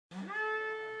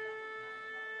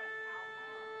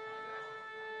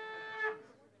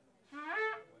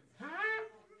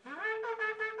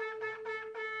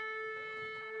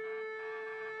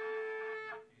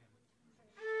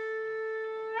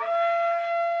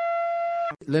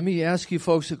Let me ask you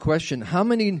folks a question. How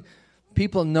many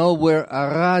people know where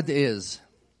Arad is?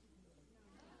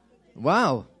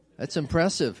 Wow, that's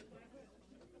impressive.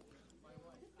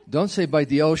 Don't say by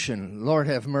the ocean. Lord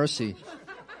have mercy.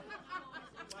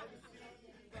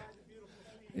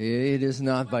 It is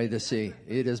not by the sea.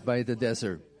 It is by the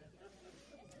desert.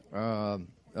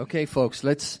 Okay, folks,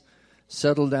 let's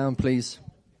settle down, please.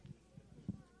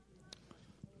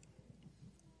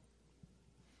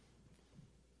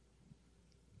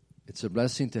 It's a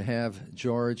blessing to have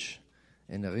George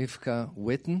and Rivka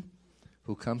Witten,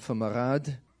 who come from Arad.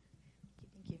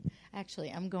 Thank you. Actually,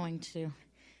 I'm going to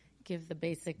give the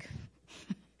basic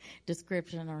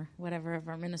description or whatever of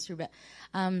our ministry, but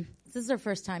this is our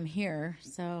first time here,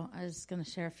 so I was going to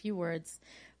share a few words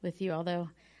with you, although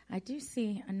I do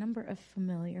see a number of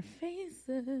familiar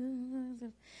faces,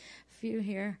 a few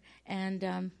here, and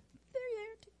they're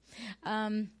there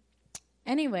too.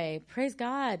 Anyway, praise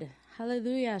God.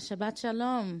 Hallelujah. Shabbat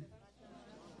Shalom.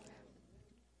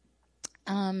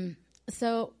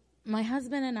 So my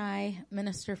husband and I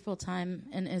minister full-time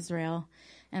in Israel,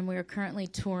 and we are currently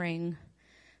touring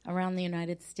around the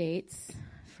United States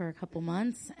for a couple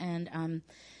months, and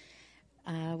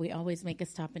we always make a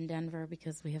stop in Denver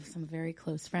because we have some very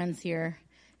close friends here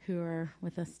who are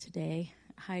with us today,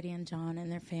 Heidi and John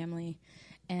and their family.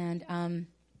 And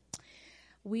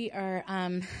we are,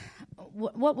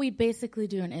 what we basically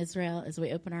do in Israel is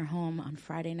we open our home on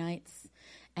Friday nights,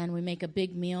 and we make a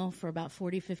big meal for about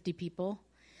 40, 50 people,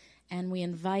 and we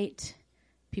invite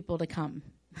people to come.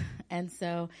 And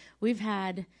so we've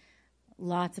had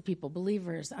lots of people,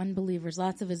 believers, unbelievers,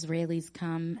 lots of Israelis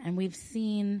come, and we've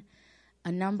seen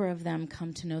a number of them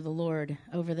come to know the Lord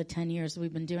over the 10 years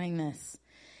we've been doing this.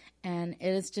 And it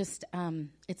is just,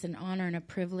 it's an honor and a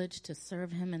privilege to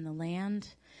serve him in the land.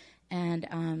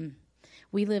 And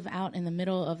we live out in the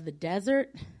middle of the desert.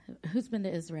 Who's been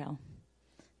to Israel?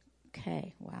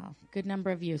 Okay, wow, good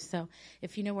number of you. So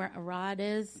if you know where Arad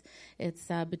is, it's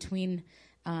between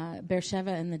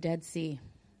Beersheba and the Dead Sea.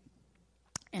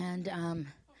 And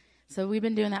so we've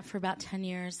been doing that for about 10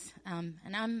 years. And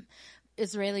I'm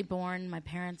Israeli born. My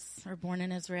parents are born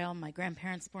in Israel. My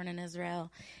grandparents born in Israel.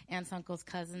 Aunts, uncles,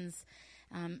 cousins.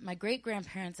 My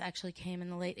great-grandparents actually came in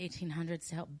the late 1800s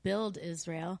to help build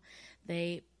Israel.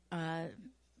 They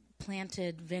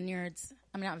planted vineyards.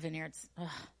 Not vineyards.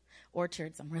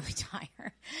 Orchards. I'm really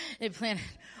tired. They planted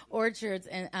orchards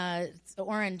and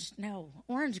orange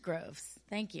groves.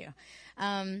 Thank you.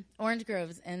 Orange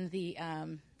groves in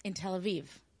Tel Aviv.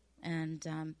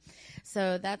 And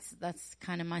so that's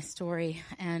kind of my story.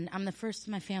 And I'm the first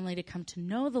in my family to come to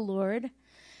know the Lord.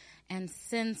 And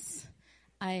since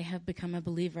I have become a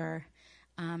believer,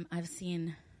 I've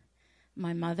seen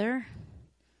my mother,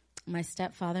 my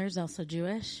stepfather is also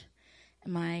Jewish,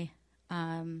 my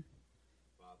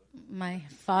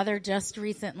father just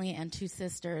recently, and two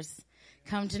sisters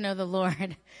come to know the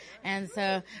Lord. And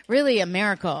so really a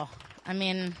miracle. I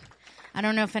mean, I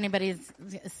don't know if anybody's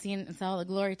seen, it's all the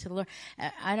glory to the Lord.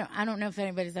 I don't know if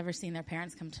anybody's ever seen their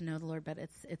parents come to know the Lord, but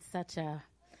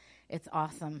it's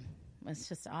awesome. It's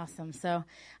just awesome. So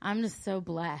I'm just so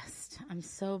blessed. I'm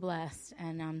so blessed.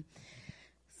 And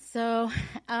so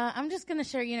I'm just going to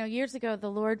share, years ago,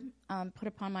 the Lord put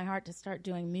upon my heart to start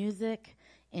doing music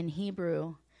in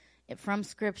Hebrew from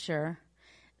Scripture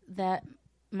that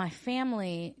my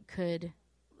family could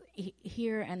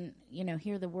hear and,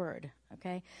 hear the word,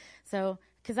 okay? So,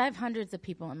 because I have hundreds of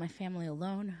people in my family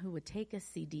alone who would take a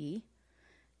CD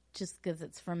just because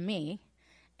it's from me,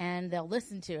 and they'll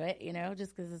listen to it,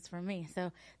 just because it's from me.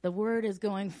 So the word is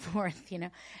going forth,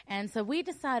 And so we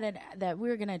decided that we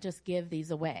were going to just give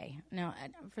these away. Now,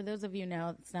 for those of you who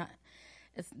know,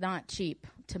 it's not cheap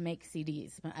to make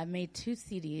CDs. But I've made 2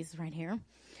 CDs right here.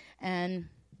 And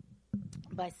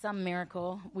by some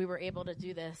miracle, we were able to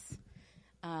do this,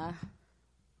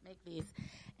 make these.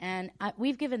 And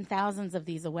we've given thousands of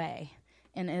these away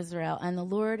in Israel. And the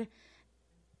Lord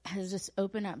has just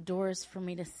opened up doors for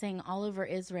me to sing all over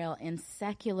Israel in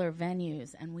secular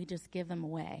venues, and we just give them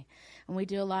away. And we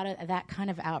do a lot of that kind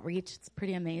of outreach. It's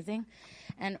pretty amazing.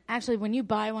 And actually, when you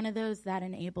buy one of those, that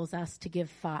enables us to give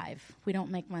 5. We don't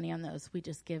make money on those. We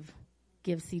just give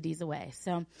CDs away.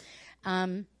 So,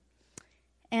 and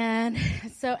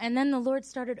then the Lord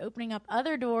started opening up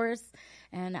other doors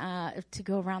and to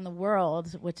go around the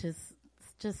world, which is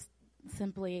just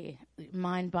simply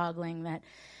mind-boggling.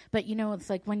 But it's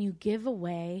like when you give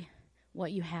away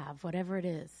what you have, whatever it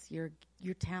is, your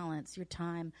talents, your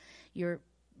time, your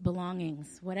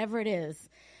belongings, whatever it is,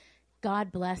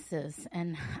 God blesses.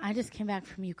 And I just came back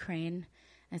from Ukraine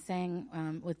and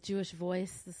sang with Jewish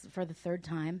Voice. This is for the 3rd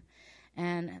time.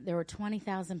 and there were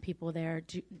 20,000 people there,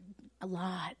 a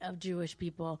lot of Jewish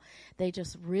people. They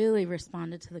just really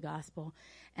responded to the gospel.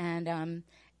 And,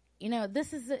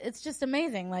 it's just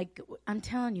amazing. Like, I'm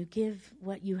telling you, give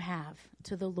what you have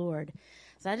to the Lord.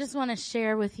 So I just want to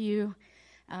share with you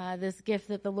this gift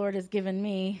that the Lord has given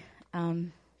me.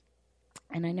 And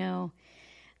I know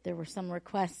there were some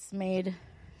requests made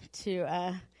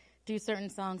to do certain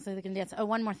songs so they can dance. Oh,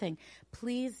 one more thing.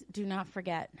 Please do not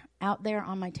forget, out there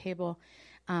on my table,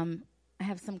 I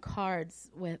have some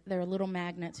cards they're little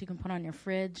magnets you can put on your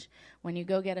fridge. When you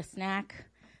go get a snack,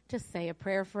 just say a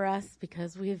prayer for us,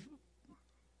 because we've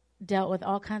dealt with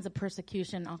all kinds of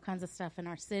persecution, all kinds of stuff in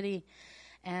our city,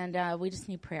 and we just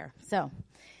need prayer.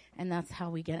 And that's how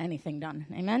we get anything done.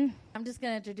 Amen? I'm just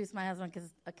going to introduce my husband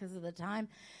because of the time.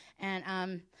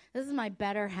 And this is my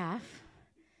better half.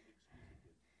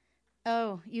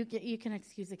 Oh, you can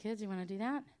excuse the kids. You want to do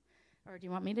that? Or do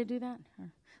you want me to do that?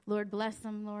 Lord, bless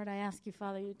them, Lord. I ask you,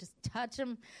 Father, you just touch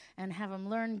them and have them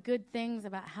learn good things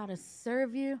about how to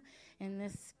serve you in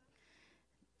this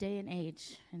day and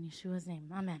age. In Yeshua's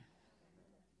name, amen.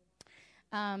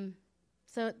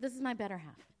 So this is my better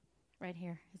half right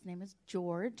here. His name is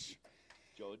George.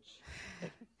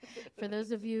 For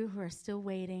those of you who are still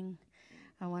waiting,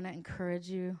 I want to encourage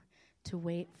you to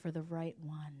wait for the right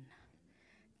one.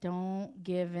 Don't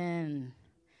give in.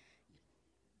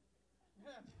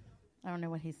 I don't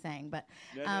know what he's saying, but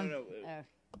No.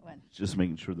 what? Just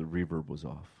making sure the reverb was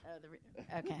off.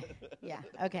 Okay. Yeah.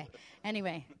 Okay.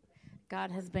 Anyway,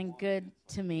 God has been good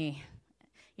to me.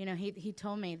 You know, he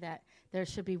told me that there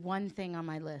should be one thing on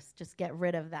my list. Just get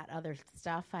rid of that other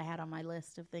stuff I had on my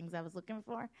list of things I was looking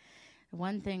for.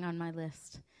 One thing on my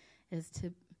list is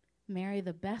to marry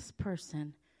the best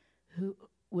person who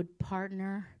would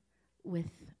partner with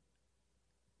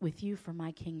you for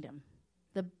my kingdom.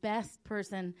 The best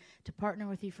person to partner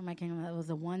with you for my kingdom. That was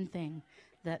the one thing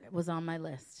that was on my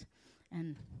list.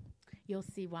 And you'll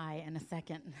see why in a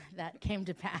second that came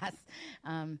to pass.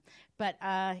 But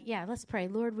let's pray.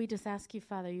 Lord, we just ask you,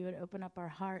 Father, you would open up our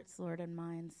hearts, Lord, and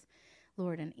minds,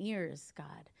 Lord, and ears,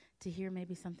 God, to hear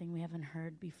maybe something we haven't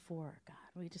heard before, God.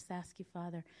 We just ask you,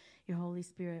 Father, your Holy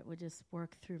Spirit would just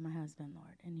work through my husband,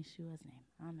 Lord, in Yeshua's name.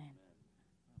 Amen.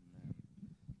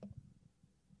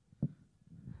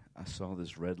 I saw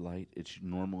this red light. It's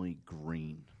normally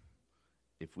green.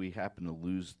 If we happen to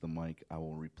lose the mic, I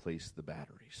will replace the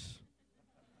batteries.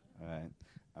 All right.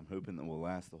 I'm hoping that will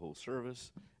last the whole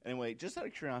service. Anyway, just out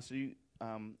of curiosity,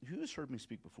 who has heard me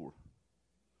speak before?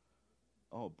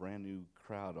 Oh, brand new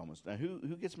crowd almost. Now,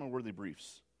 who gets my worthy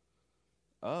briefs?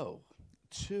 Oh,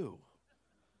 2.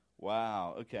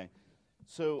 Wow. Okay.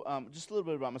 So just a little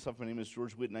bit about myself. My name is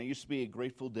George Whitten. I used to be a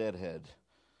Grateful Dead head.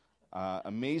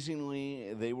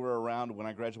 Amazingly, they were around when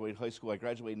I graduated high school. I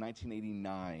graduated in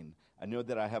 1989. I know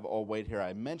that I have all white hair.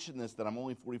 I mention this that I'm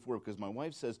only 44 because my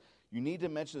wife says, you need to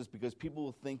mention this because people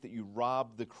will think that you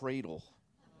robbed the cradle.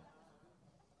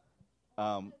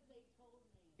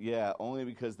 Yeah, only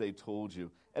because they told you.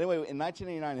 Anyway, in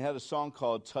 1989, I had a song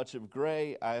called Touch of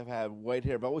Gray. I've had white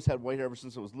hair. I've always had white hair ever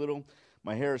since I was little.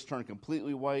 My hair has turned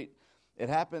completely white. It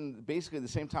happened basically the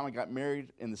same time I got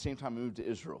married and the same time I moved to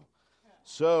Israel.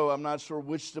 So I'm not sure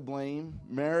which to blame,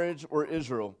 marriage or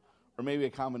Israel, or maybe a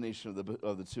combination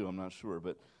of the two. I'm not sure.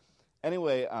 But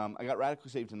anyway, I got radically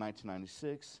saved in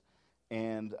 1996,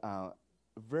 and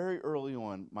very early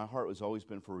on, my heart has always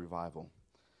been for revival.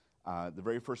 The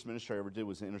very first ministry I ever did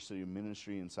was an inner city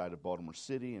ministry inside of Baltimore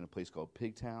City in a place called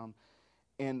Pigtown.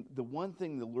 And the one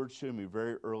thing the Lord showed me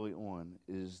very early on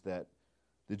is that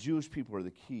the Jewish people are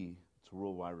the key to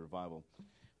worldwide revival.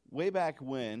 Way back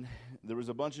when, there was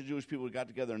a bunch of Jewish people who got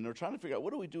together, and they're trying to figure out,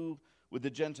 what do we do with the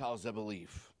Gentiles that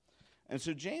believe? And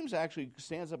so James actually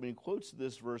stands up and he quotes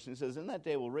this verse, and he says, in that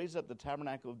day I will raise up the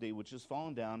tabernacle of David, which is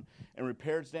fallen down, and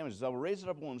repair its damages. I will raise it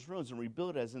up on its ruins and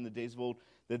rebuild it as in the days of old,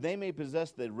 that they may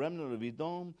possess the remnant of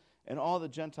Edom, and all the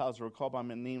Gentiles who are called by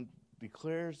my name,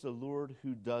 declares the Lord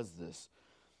who does this.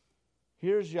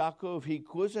 Here's Yaakov. He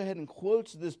goes ahead and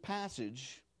quotes this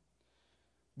passage.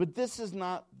 But this is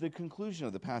not the conclusion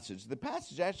of the passage. The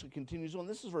passage actually continues on.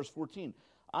 This is verse 14.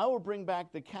 I will bring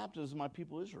back the captives of my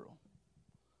people Israel.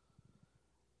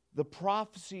 The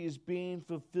prophecy is being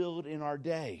fulfilled in our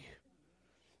day.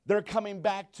 They're coming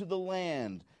back to the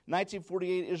land.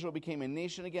 1948, Israel became a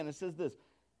nation again. It says this,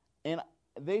 and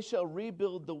they shall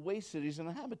rebuild the waste cities and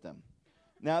inhabit them.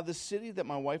 Now, the city that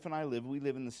my wife and I live, we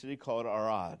live in the city called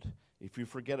Arad. If you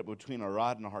forget it, between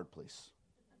Arad and a hard place.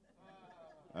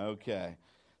 Okay.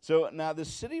 So now the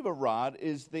city of Arad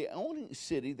is the only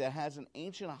city that has an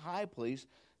ancient high place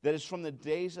that is from the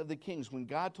days of the kings. When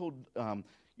God told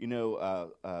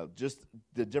just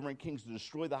the different kings to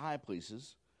destroy the high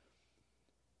places.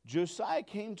 Josiah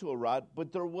came to Arad,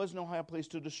 but there was no high place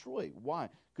to destroy. Why?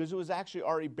 Because it was actually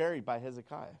already buried by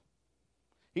Hezekiah.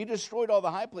 He destroyed all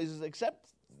the high places, except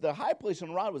the high place in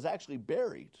Arad was actually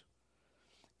buried.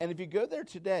 And if you go there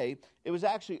today, it was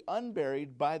actually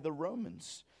unburied by the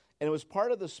Romans. And it was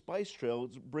part of the spice trail,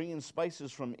 bringing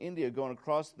spices from India, going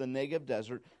across the Negev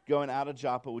desert, going out of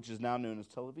Joppa, which is now known as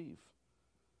Tel Aviv.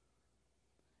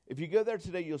 If you go there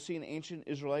today, you'll see an ancient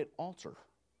Israelite altar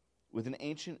with an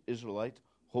ancient Israelite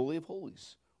Holy of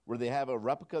Holies, where they have a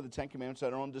replica of the Ten Commandments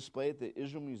that are on display at the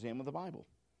Israel Museum of the Bible.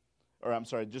 Or, I'm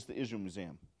sorry, just the Israel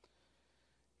Museum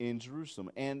in Jerusalem.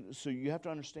 And so you have to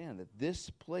understand that this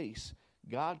place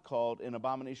God called an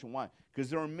abomination. Why? Because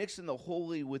they were mixing the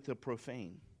holy with the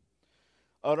profane.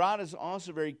 Arad is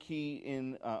also very key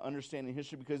in understanding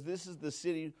history, because this is the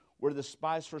city where the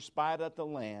spies first spied out the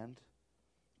land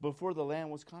before the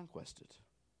land was conquested.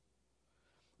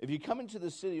 If you come into the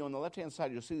city, on the left-hand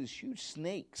side, you'll see these huge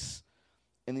snakes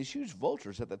and these huge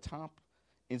vultures at the top.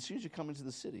 And as soon as you come into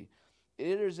the city,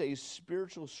 it is a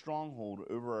spiritual stronghold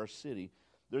over our city.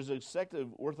 There's a sect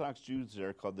of Orthodox Jews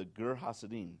there called the Gur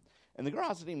Hasidim. And the Gur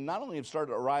Hasidim not only have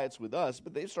started riots with us,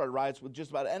 but they've started riots with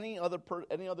just about any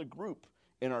other group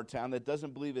in our town that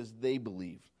doesn't believe as they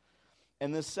believe.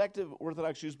 And this sect of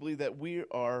Orthodox Jews believe that we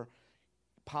are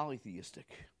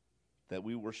polytheistic, that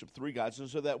we worship three gods, and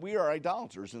so that we are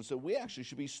idolaters, and so we actually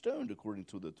should be stoned according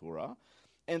to the Torah.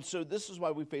 And so this is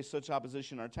why we face such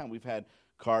opposition in our town. We've had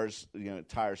cars,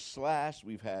 tires slashed.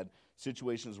 We've had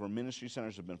situations where ministry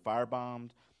centers have been firebombed.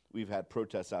 We've had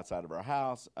protests outside of our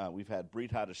house. We've had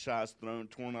Brit Hadashahs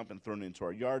torn up and thrown into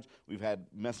our yards. We've had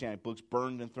Messianic books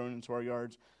burned and thrown into our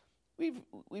yards.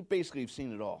 We basically have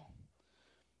seen it all.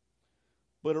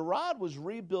 But Arad was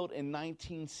rebuilt in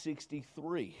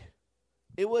 1963.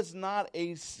 It was not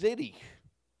a city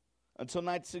until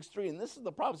 1963. And this is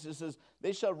the prophecy. It says,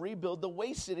 they shall rebuild the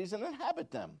waste cities and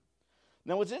inhabit them.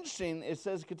 Now what's interesting, it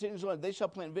says, continues on, they shall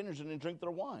plant vineyards and drink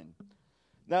their wine.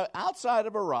 Now outside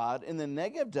of Arad, in the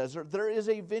Negev desert, there is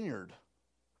a vineyard.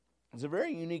 It's a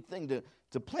very unique thing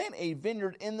to plant a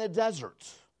vineyard in the desert.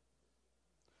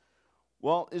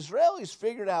 Well, Israelis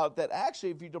figured out that actually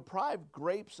if you deprive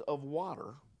grapes of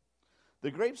water,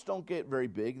 the grapes don't get very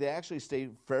big. They actually stay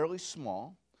fairly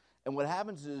small. And what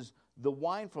happens is the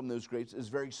wine from those grapes is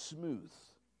very smooth.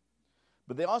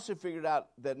 But they also figured out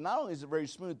that not only is it very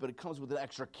smooth, but it comes with an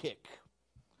extra kick.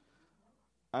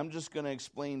 I'm just going to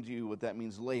explain to you what that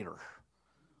means later,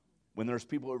 when there's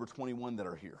people over 21 that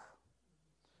are here.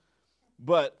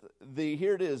 But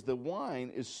here it is. The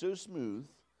wine is so smooth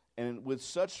and with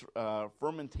such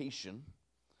fermentation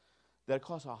that it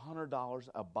costs $100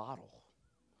 a bottle.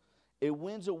 It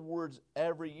wins awards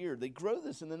every year. They grow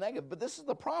this in the Negev, but this is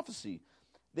the prophecy.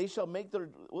 They shall make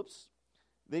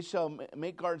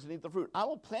make gardens and eat their fruit. I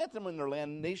will plant them in their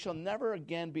land, and they shall never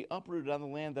again be uprooted on the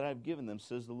land that I've given them,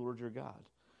 says the Lord your God.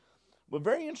 But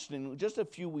very interesting, just a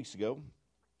few weeks ago,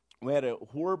 we had a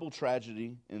horrible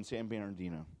tragedy in San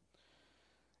Bernardino.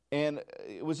 And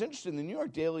it was interesting, the New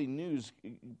York Daily News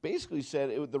basically said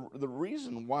the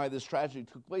reason why this tragedy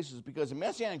took place is because a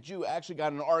Messianic Jew actually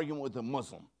got in an argument with a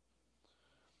Muslim.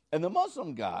 And the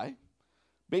Muslim guy,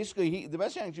 basically, the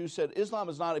Messianic Jew said Islam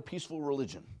is not a peaceful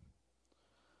religion.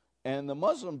 And the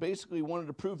Muslim basically wanted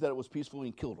to prove that it was peaceful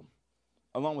and killed him,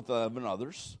 along with 11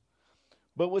 others.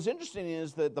 But what's interesting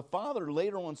is that the father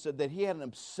later on said that he had an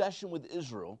obsession with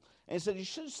Israel. And he said, you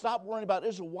should stop worrying about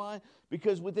Israel. Why?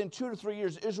 Because within 2 to 3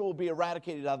 years, Israel will be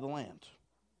eradicated out of the land.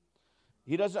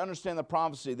 He doesn't understand the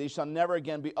prophecy. They shall never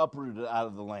again be uprooted out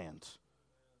of the land.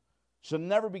 Shall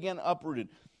never begin uprooted.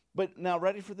 But now,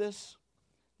 ready for this?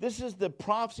 This is the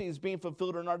prophecy that's being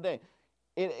fulfilled in our day.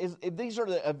 These are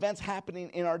the events happening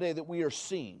in our day that we are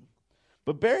seeing.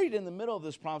 But buried in the middle of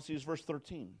this prophecy is verse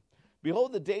 13.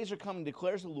 Behold, the days are coming,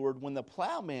 declares the Lord, when the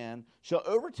plowman shall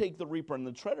overtake the reaper, and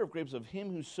the treader of grapes of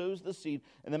him who sows the seed,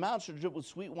 and the mountains shall drip with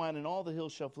sweet wine, and all the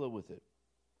hills shall flow with it.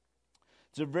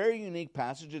 It's a very unique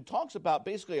passage. It talks about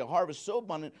basically a harvest so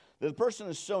abundant that the person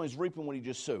is sowing is reaping what he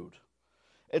just sowed.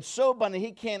 It's so abundant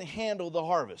he can't handle the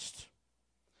harvest.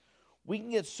 We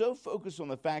can get so focused on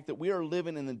the fact that we are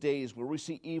living in the days where we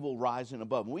see evil rising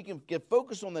above. We can get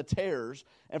focused on the tares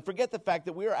and forget the fact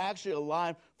that we are actually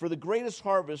alive for the greatest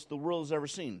harvest the world has ever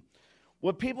seen.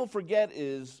 What people forget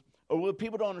is, or what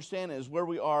people don't understand is where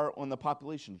we are on the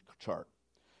population chart.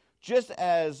 Just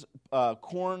as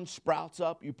corn sprouts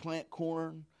up, you plant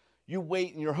corn, you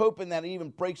wait, and you're hoping that it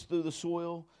even breaks through the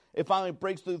soil. It finally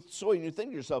breaks through the soil, and you think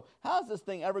to yourself, how is this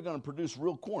thing ever going to produce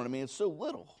real corn? I mean, it's so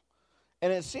little.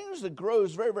 And it seems to grow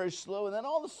very, very slow, and then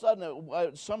all of a sudden,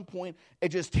 at some point, it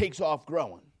just takes off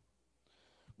growing.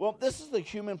 Well, this is the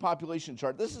human population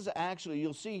chart. This is actually,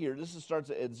 you'll see here, starts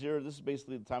at 0. This is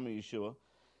basically the time of Yeshua.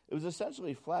 It was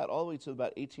essentially flat all the way to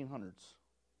about 1800s.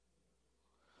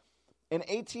 In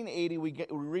 1880, we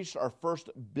reached our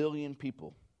first billion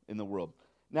people in the world.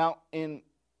 Now, in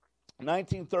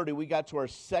 1930, we got to our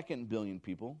second billion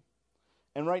people,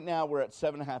 and right now we're at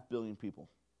 7.5 billion people.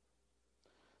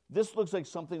 This looks like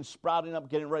something sprouting up,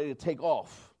 getting ready to take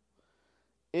off.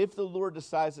 If the Lord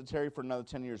decides to tarry for another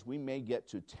 10 years, we may get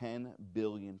to 10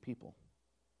 billion people.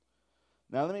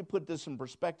 Now, let me put this in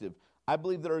perspective. I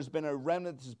believe there has been a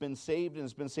remnant that has been saved, and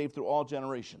has been saved through all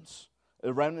generations.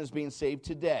 A remnant is being saved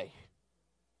today.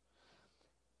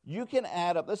 You can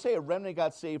add up, let's say a remnant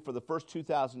got saved for the first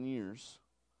 2,000 years.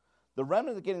 The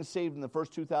remnant that getting saved in the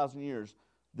first 2,000 years,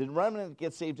 the remnant that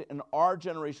gets saved in our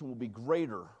generation will be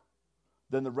greater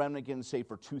than the remnant getting saved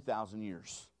for 2,000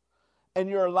 years. And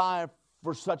you're alive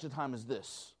for such a time as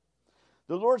this.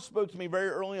 The Lord spoke to me very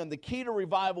early on. The key to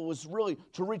revival was really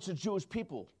to reach the Jewish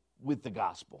people with the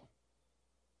gospel.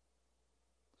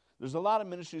 There's a lot of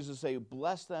ministries that say,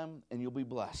 bless them and you'll be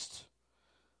blessed.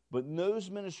 But those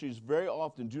ministries very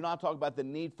often do not talk about the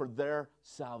need for their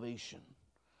salvation.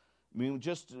 I mean,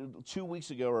 just 2 weeks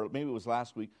ago, or maybe it was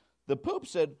last week, the Pope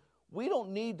said, we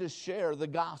don't need to share the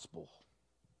gospel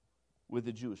with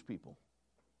the Jewish people.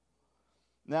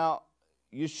 Now,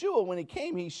 Yeshua, when he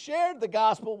came, he shared the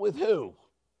gospel with who?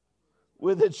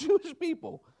 With the Jewish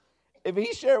people. If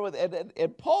he shared with,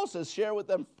 and Paul says, share with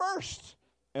them first,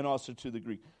 and also to the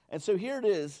Greek. And so here it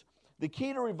is. The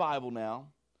key to revival now,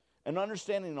 and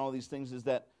understanding all these things, is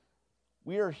that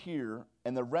we are here,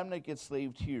 and the remnant gets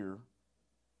slaved here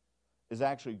is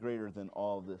actually greater than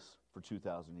all of this for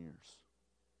 2,000 years.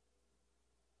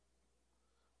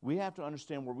 We have to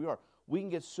understand where we are. We can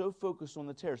get so focused on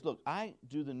the tares. Look, I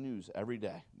do the news every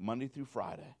day, Monday through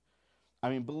Friday. I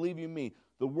mean, believe you me,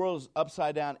 the world is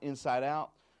upside down, inside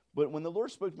out. But when the Lord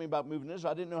spoke to me about moving to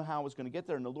Israel, I didn't know how I was going to get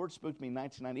there. And the Lord spoke to me in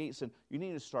 1998 and said, you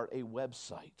need to start a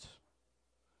website.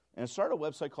 And I started a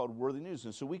website called Worthy News.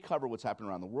 And so we cover what's happening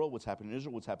around the world, what's happening in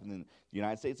Israel, what's happening in the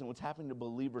United States, and what's happening to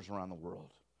believers around the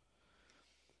world.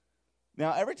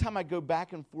 Now, every time I go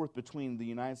back and forth between the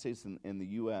United States and the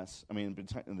U.S., I mean,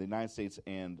 between the United States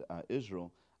and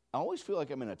Israel, I always feel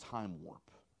like I'm in a time warp.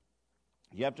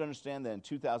 You have to understand that in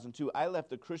 2002, I left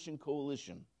the Christian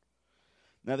Coalition.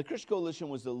 Now, the Christian Coalition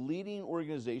was the leading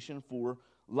organization for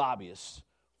lobbyists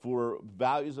for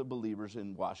values of believers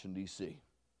in Washington, D.C.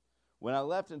 When I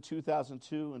left in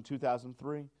 2002 and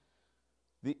 2003,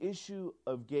 the issue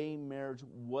of gay marriage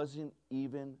wasn't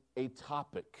even a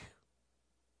topic.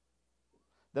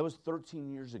 That was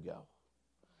 13 years ago.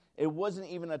 It wasn't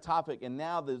even a topic, and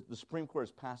now the Supreme Court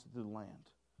has passed it through the land.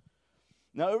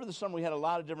 Now, over the summer, we had a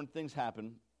lot of different things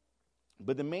happen,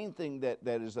 but the main thing that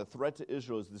is a threat to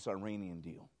Israel is this Iranian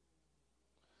deal.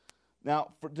 Now,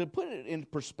 to put it in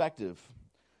perspective,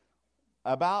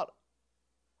 about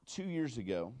 2 years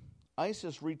ago,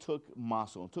 ISIS retook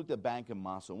Mosul and took the Bank of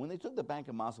Mosul. When they took the Bank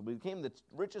of Mosul, it became the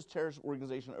richest terrorist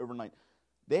organization overnight.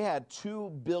 They had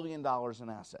 $2 billion in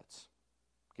assets.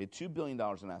 Okay, $2 billion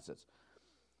in assets.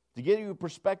 To give you a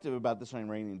perspective about this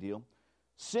Iranian deal,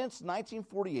 since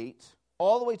 1948,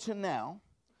 all the way to now,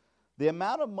 the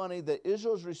amount of money that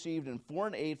Israel has received in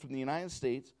foreign aid from the United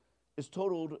States is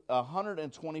totaled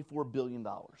 $124 billion.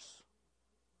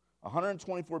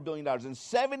 $124 billion. In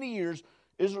 70 years,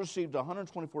 Israel received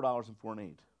 $124 in foreign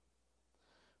aid.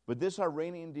 But this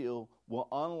Iranian deal will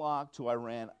unlock to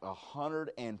Iran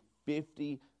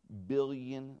 $150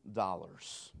 billion.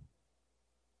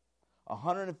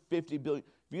 $150 billion.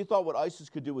 If you thought what ISIS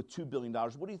could do with $2 billion,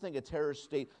 what do you think a terrorist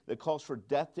state that calls for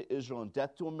death to Israel and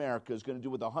death to America is going to do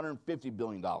with $150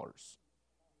 billion?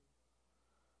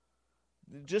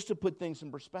 Just to put things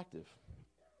in perspective.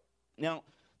 Now,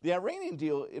 the Iranian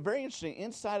deal, very interesting.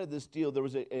 Inside of this deal, there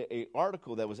was an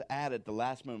article that was added at the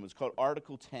last moment. It's called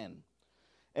Article 10.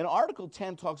 And Article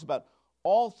 10 talks about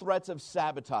all threats of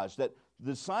sabotage, that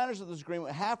the signers of this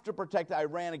agreement have to protect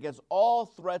Iran against all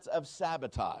threats of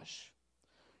sabotage.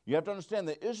 You have to understand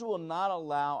that Israel will not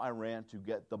allow Iran to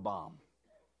get the bomb.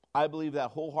 I believe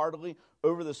that wholeheartedly.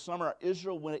 Over the summer,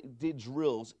 Israel did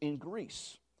drills in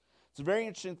Greece. It's a very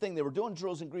interesting thing. They were doing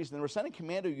drills in Greece, and they were sending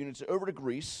commando units over to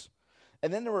Greece,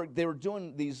 and then they were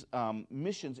doing these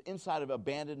missions inside of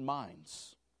abandoned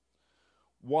mines.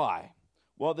 Why?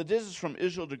 Well, the distance from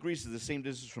Israel to Greece is the same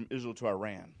distance from Israel to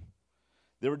Iran.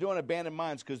 They were doing abandoned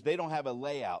mines because they don't have a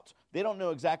layout. They don't know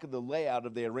exactly the layout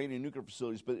of the Iranian nuclear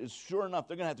facilities, but it's sure enough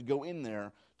they're going to have to go in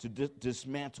there to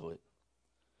dismantle it.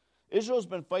 Israel's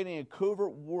been fighting a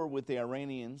covert war with the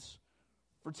Iranians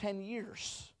for 10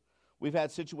 years. We've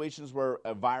had situations where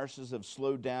viruses have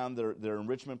slowed down their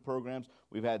enrichment programs.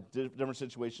 We've had different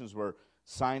situations where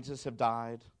scientists have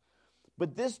died.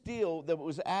 But this deal that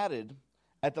was added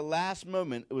at the last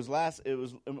moment, it was added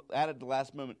at the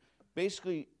last moment,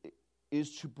 basically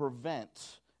is to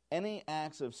prevent any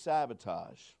acts of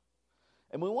sabotage.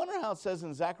 And we wonder how it says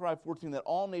in Zechariah 14 that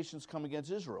all nations come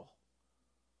against Israel.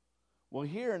 Well,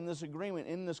 here in this agreement,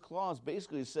 in this clause,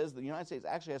 basically it says the United States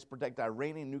actually has to protect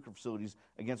Iranian nuclear facilities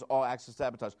against all acts of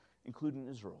sabotage, including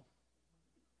Israel.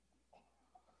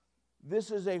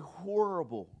 This is a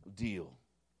horrible deal.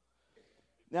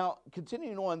 Now,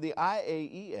 continuing on, the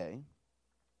IAEA,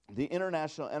 the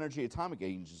International Energy Atomic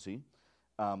Agency,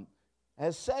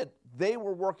 has said they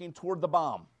were working toward the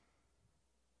bomb.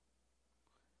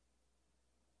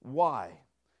 Why?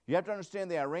 You have to understand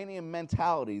the Iranian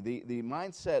mentality, the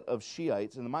mindset of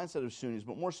Shiites and the mindset of Sunnis,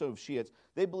 but more so of Shiites.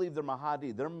 They believe their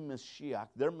Mahdi, their Mashiach,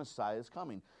 their Messiah is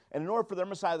coming. And in order for their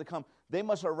Messiah to come, they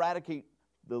must eradicate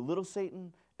the little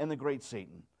Satan and the great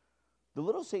Satan. The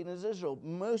little Satan is Israel.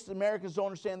 Most Americans don't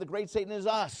understand the great Satan is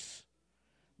us.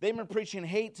 They've been preaching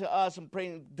hate to us and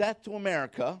praying death to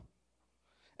America.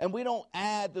 And we don't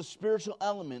add the spiritual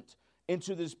element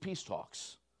into these peace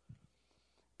talks.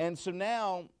 And so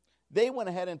now they went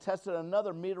ahead and tested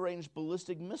another mid-range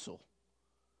ballistic missile.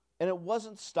 And it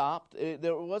wasn't stopped.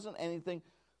 There wasn't anything.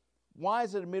 Why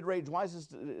is it a mid-range? Why is this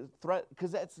a threat?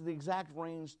 Because that's the exact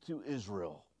range to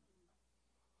Israel.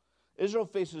 Israel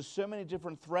faces so many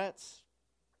different threats.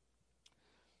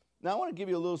 Now, I want to give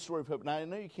you a little story of hope. Now, I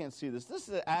know you can't see this. This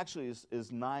is actually is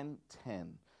 9/10,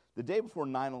 the day before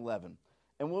 9/11.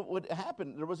 And what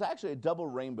happened, there was actually a double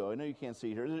rainbow. I know you can't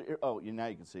see it here. Oh, now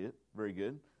you can see it. Very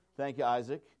good. Thank you,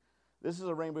 Isaac. This is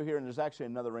a rainbow here, and there's actually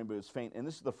another rainbow that's faint, and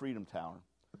this is the Freedom Tower.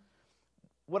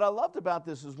 What I loved about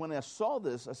this is when I saw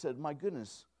this, I said, my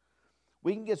goodness,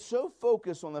 we can get so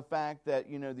focused on the fact that,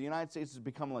 the United States has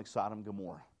become like Sodom and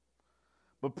Gomorrah.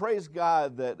 But praise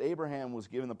God that Abraham was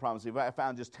given the promise. If I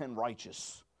found just 10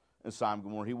 righteous in Sodom and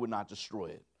Gomorrah, he would not destroy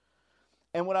it.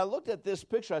 And when I looked at this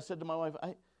picture, I said to my wife,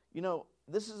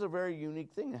 this is a very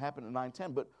unique thing that happened at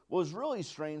 9/10. But what was really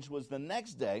strange was the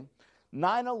next day,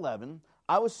 9/11,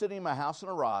 I was sitting in my house in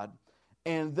Arad,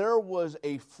 and there was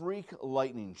a freak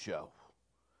lightning show.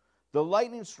 The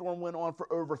lightning storm went on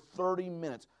for over 30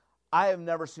 minutes. I have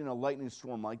never seen a lightning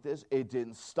storm like this. It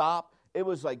didn't stop. It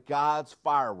was like God's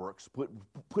fireworks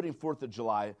putting 4th of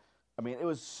July. I mean, it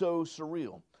was so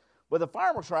surreal. But the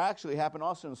fireworks are actually happening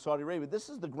also in Saudi Arabia. This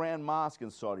is the Grand Mosque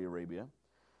in Saudi Arabia.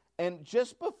 And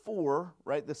just before,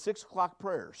 the 6 o'clock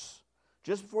prayers,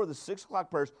 just before the 6 o'clock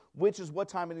prayers, which is what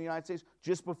time in the United States?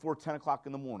 Just before 10 o'clock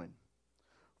in the morning.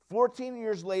 14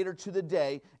 years later to the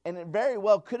day, and it very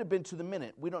well could have been to the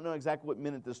minute. We don't know exactly what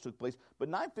minute this took place, but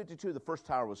 9:52, the first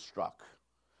tower was struck.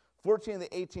 14 of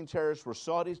the 18 terrorists were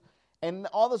Saudis, and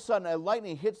all of a sudden, a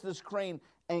lightning hits this crane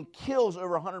and kills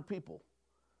over 100 people.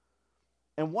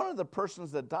 And one of the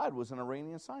persons that died was an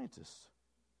Iranian scientist.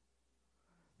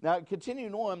 Now,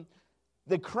 continuing on,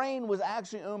 the crane was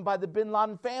actually owned by the bin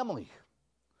Laden family.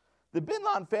 The bin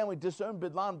Laden family disowned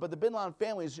bin Laden, but the bin Laden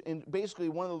family is basically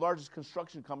one of the largest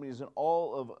construction companies in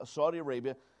all of Saudi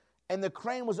Arabia, and the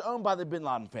crane was owned by the bin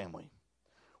Laden family.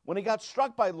 When he got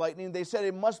struck by lightning, they said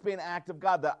it must be an act of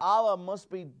God, that Allah must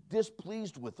be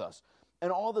displeased with us.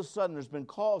 And all of a sudden, there's been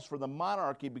calls for the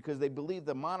monarchy, because they believe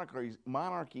the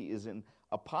monarchy is in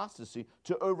apostasy,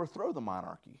 to overthrow the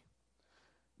monarchy.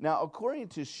 Now, according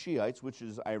to Shiites, which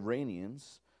is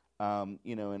Iranians,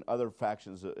 and other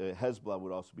factions, Hezbollah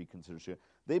would also be considered Shia,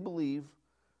 they believe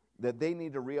that they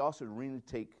need to also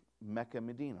retake Mecca,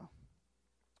 Medina.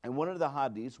 And one of the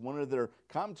hadiths, one of their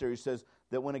commentaries says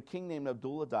that when a king named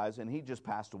Abdullah dies, and he just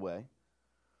passed away,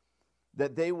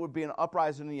 that they would be an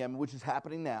uprising in Yemen, which is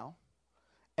happening now,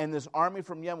 and this army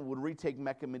from Yemen would retake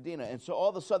Mecca, Medina. And so all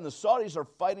of a sudden, the Saudis are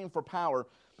fighting for power,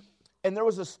 and there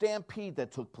was a stampede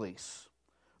that took place.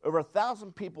 Over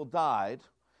 1,000 people died,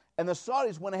 and the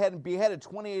Saudis went ahead and beheaded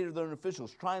 28 of their own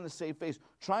officials, trying to save face,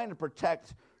 trying to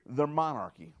protect their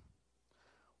monarchy.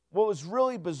 What was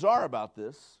really bizarre about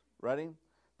this,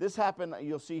 this happened,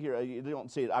 you'll see here, you don't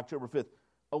see it, October 5th.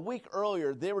 A week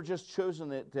earlier, they were just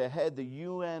chosen to head the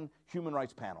UN Human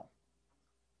Rights Panel.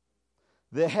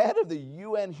 The head of the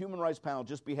UN Human Rights Panel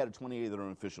just beheaded 28 of their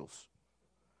own officials.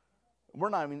 We're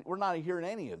not hearing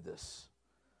any of this.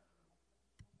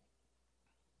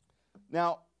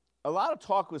 Now, a lot of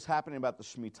talk was happening about the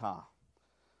Shemitah.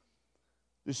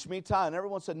 the Shemitah, and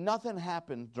everyone said nothing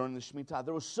happened during the Shemitah.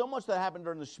 There was so much that happened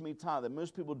during the Shemitah that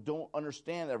most people don't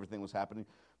understand everything was happening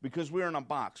because we're in a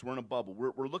box, we're in a bubble.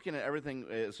 We're looking at everything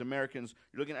as Americans,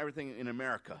 you're looking at everything in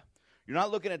America. You're not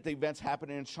looking at the events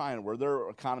happening in China where their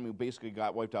economy basically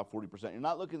got wiped out 40%. You're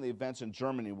not looking at the events in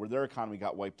Germany where their economy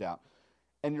got wiped out.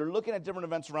 And you're looking at different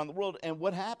events around the world, and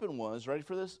what happened was, ready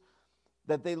for this,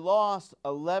 that they lost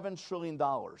 $11 trillion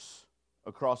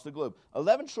across the globe.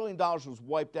 $11 trillion was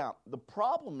wiped out. The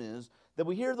problem is that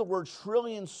we hear the word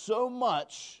trillion so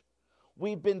much,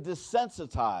 we've been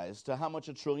desensitized to how much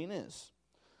a trillion is.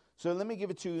 So let me give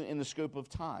it to you in the scope of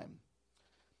time.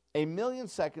 1 million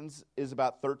seconds is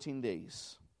about 13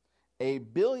 days. 1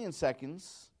 billion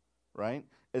seconds, right,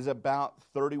 is about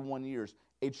 31 years.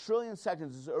 1 trillion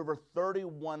seconds is over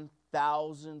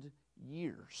 31,000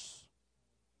 years.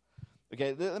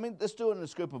 Okay, let's do it in the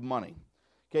scope of money.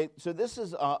 Okay, so this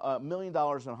is $1 million in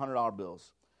 $100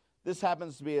 bills. This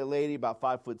happens to be a lady about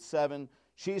 5'7".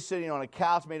 She's sitting on a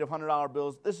couch made of $100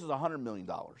 bills. This is $100 million.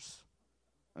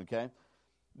 Okay,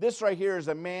 this right here is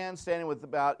a man standing with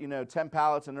about 10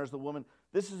 pallets, and there's the woman.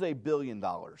 This is $1 billion.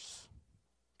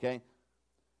 Okay,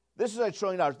 this is $1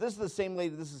 trillion. This is the same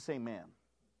lady. This is the same man.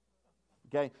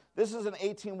 Okay, this is an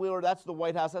 18-wheeler. That's the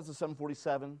White House. That's a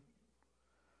 747.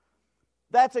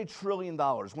 That's $1 trillion.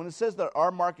 When it says that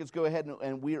our markets go ahead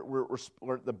and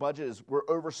the budget is, we're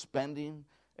overspending,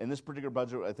 in this particular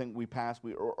budget I think we passed,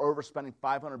 we are overspending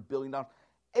 $500 billion.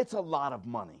 It's a lot of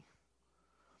money.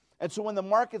 And so when the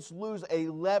markets lose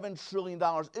 $11 trillion,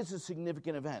 it's a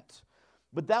significant event.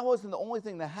 But that wasn't the only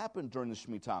thing that happened during the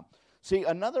Shemitah. See,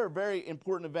 another very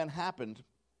important event happened.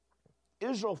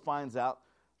 Israel finds out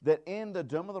that in the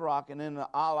Dome of the Rock and in the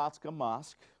Al-Aqsa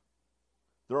Mosque,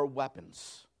 there are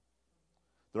weapons.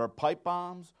 There are pipe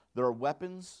bombs, there are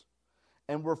weapons,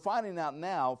 and we're finding out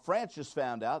now, France just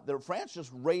found out, that France just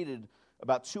raided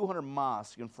about 200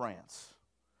 mosques in France.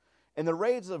 In the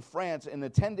raids of France, in the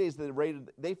 10 days that they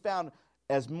raided, they found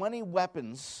as many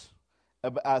weapons,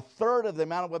 a third of the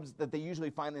amount of weapons that they usually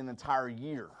find in an entire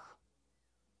year,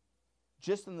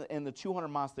 just in the 200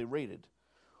 mosques they raided.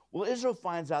 Well, Israel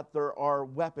finds out there are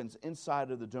weapons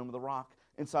inside of the Dome of the Rock,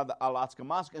 inside the Al-Aqsa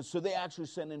Mosque, and so they actually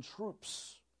send in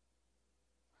troops,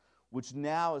 which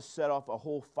now has set off a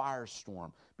whole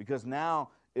firestorm, because now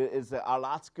it is the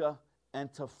Al-Aqsa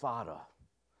Intifada.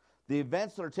 The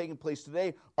events that are taking place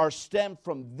today are stemmed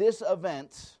from this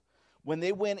event when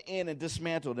they went in and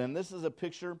dismantled. And this is a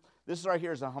picture. This right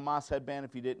here is a Hamas headband,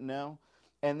 if you didn't know.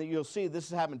 And you'll see this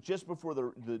happened just before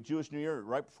the Jewish New Year,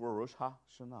 right before Rosh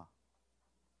Hashanah.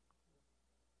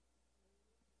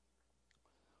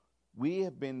 We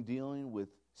have been dealing with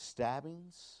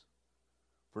stabbings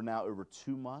for now over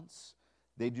 2 months.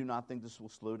 They do not think this will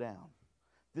slow down.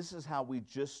 This is how we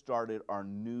just started our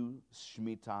new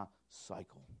Shemitah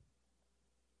cycle.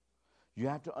 You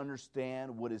have to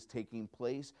understand what is taking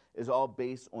place is all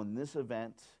based on this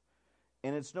event.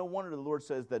 And it's no wonder the Lord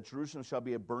says that Jerusalem shall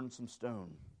be a burdensome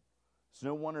stone. It's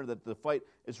no wonder that the fight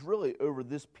is really over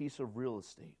this piece of real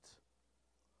estate.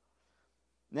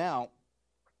 Now,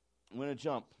 I'm going to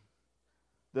jump.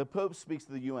 The Pope speaks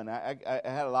to the UN. I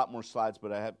had a lot more slides,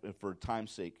 but I have, for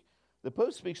time's sake. The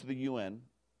Pope speaks to the UN.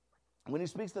 When he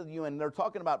speaks to the UN, they're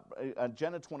talking about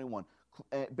Agenda 21,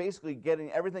 basically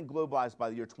getting everything globalized by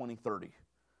the year 2030.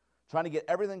 Trying to get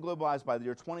everything globalized by the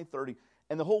year 2030,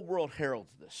 and the whole world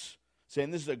heralds this, saying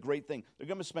this is a great thing. They're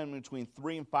going to spend between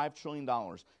 $3 and $5 trillion.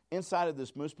 Inside of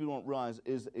this, most people don't realize,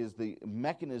 is the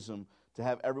mechanism to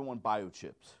have everyone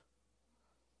biochipped.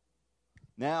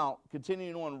 Now,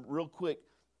 continuing on real quick,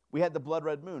 we had the blood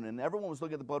red moon, and everyone was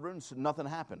looking at the blood red moon and said nothing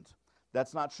happened.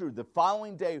 That's not true. The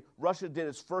following day, Russia did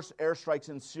its first airstrikes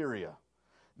in Syria.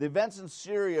 The events in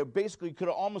Syria basically could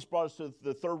have almost brought us to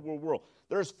the Third World War.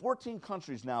 There's 14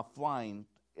 countries now flying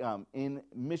in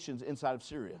missions inside of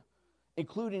Syria,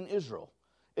 including Israel.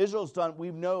 Israel's done,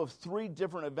 we know of 3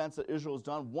 different events that Israel has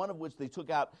done, one of which they took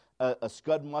out a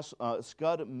Scud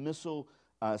missile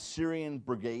Syrian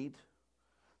brigade.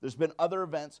 There's been other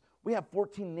events. We have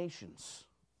 14 nations.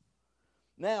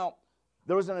 Now,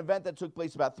 there was an event that took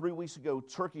place about 3 weeks ago.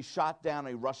 Turkey shot down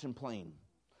a Russian plane.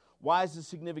 Why is this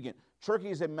significant? Turkey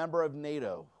is a member of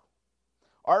NATO.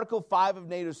 Article 5 of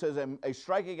NATO says a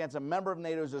strike against a member of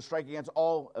NATO is a strike against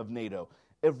all of NATO.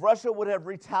 If Russia would have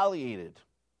retaliated,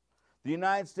 the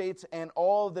United States and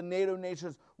all of the NATO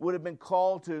nations would have been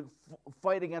called to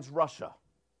fight against Russia.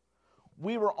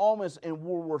 We were almost in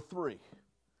World War III.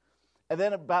 And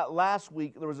then about last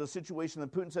week, there was a situation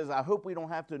that Putin says, I hope we don't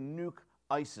have to nuke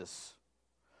ISIS.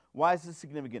 Why is this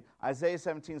significant? Isaiah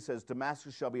 17 says,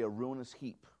 Damascus shall be a ruinous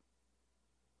heap.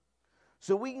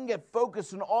 So we can get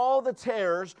focused on all the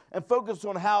terrors and focus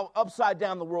on how upside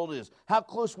down the world is, how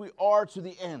close we are to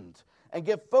the end, and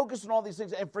get focused on all these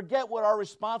things and forget what our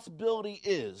responsibility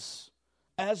is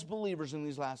as believers in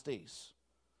these last days.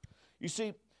 You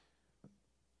see,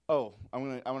 I'm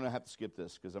gonna have to skip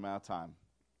this because I'm out of time.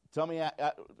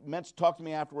 Talk to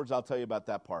me afterwards. I'll tell you about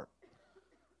that part.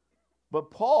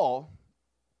 But Paul,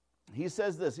 he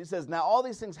says this. He says, now all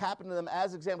these things happened to them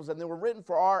as examples, and they were written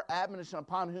for our admonition,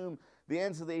 upon whom the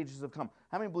ends of the ages have come.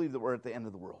 How many believe that we're at the end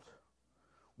of the world?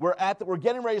 We're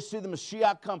getting ready to see the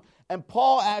Mashiach come. And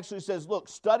Paul actually says, look,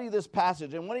 study this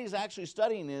passage. And what he's actually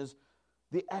studying is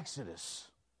the Exodus.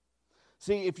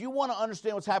 See, if you want to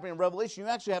understand what's happening in Revelation, you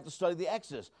actually have to study the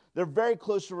Exodus. They're very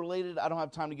closely related. I don't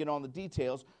have time to get on the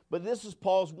details, but this is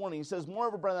Paul's warning. He says,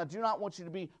 moreover, brethren, I do not want you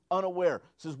to be unaware.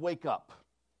 He says, wake up.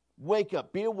 Wake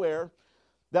up. Be aware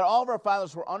that all of our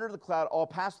fathers were under the cloud, all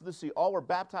passed through the sea, all were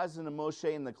baptized into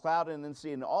Moshe in the cloud and in the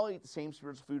sea, and all ate the same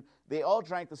spiritual food. They all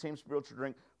drank the same spiritual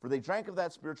drink, for they drank of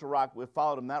that spiritual rock which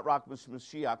followed them. That rock was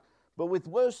Mashiach. But with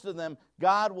most of them,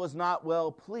 God was not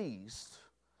well pleased,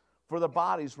 for their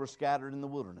bodies were scattered in the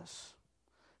wilderness.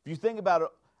 If you think about it,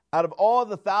 out of all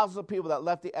the thousands of people that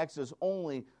left the Exodus,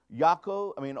 only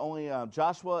Joshua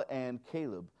and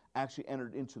Caleb actually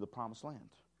entered into the promised land.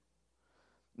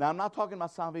 Now, I'm not talking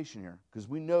about salvation here, because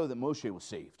we know that Moshe was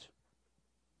saved.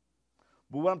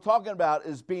 But what I'm talking about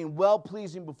is being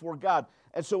well-pleasing before God.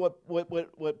 And so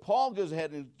what Paul goes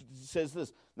ahead and says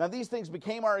this. Now, these things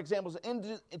became our examples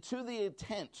to the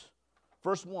intent.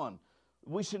 Verse 1.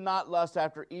 We should not lust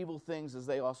after evil things as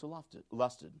they also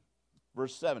lusted.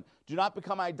 Verse 7. Do not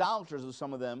become idolaters of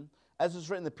some of them. As is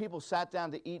written, the people sat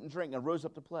down to eat and drink and rose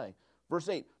up to play. Verse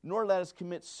 8. Nor let us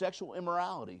commit sexual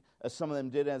immorality, as some of them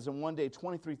did, as in one day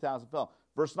 23,000 fell.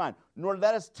 Verse 9. Nor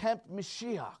let us tempt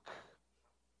Mashiach,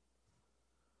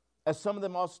 as some of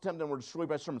them also tempted and were destroyed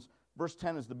by sermons. Verse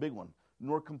 10 is the big one.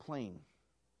 Nor complain,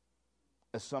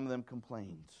 as some of them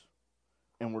complained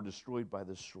and were destroyed by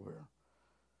the destroyer.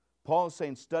 Paul is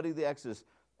saying, study the Exodus.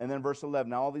 And then verse 11,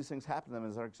 now all these things happened to them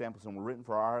as our examples and were written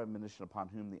for our admonition, upon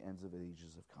whom the ends of the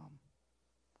ages have come.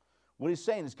 What he's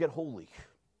saying is get holy.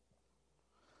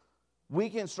 We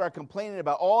can start complaining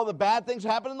about all the bad things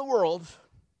that happen in the world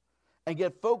and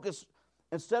get focused,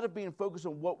 instead of being focused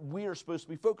on what we are supposed to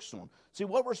be focused on. See,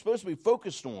 what we're supposed to be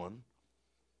focused on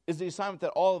is the assignment that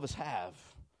all of us have,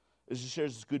 is to share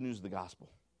this good news of the gospel.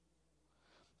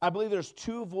 I believe there's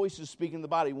two voices speaking in the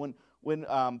body. When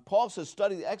Paul says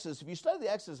study the Exodus, if you study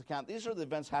the Exodus account, these are the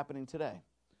events happening today.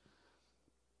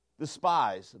 The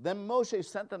spies. Then Moshe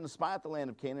sent them to spy out the land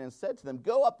of Canaan and said to them,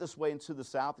 go up this way into the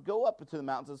south, go up into the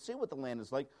mountains and see what the land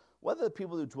is like, whether the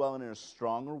people who dwell in it are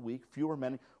strong or weak, few or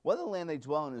many, whether the land they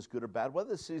dwell in is good or bad, whether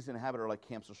the cities inhabited are like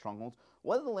camps or strongholds,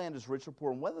 whether the land is rich or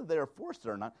poor, and whether they are forested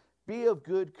or not. Be of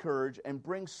good courage and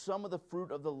bring some of the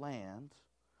fruit of the land.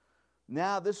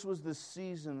 Now this was the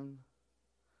season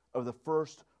of the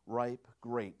first ripe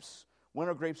grapes. When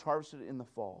are grapes harvested? In the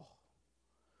fall.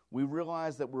 We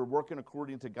realize that we're working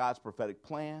according to God's prophetic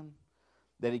plan,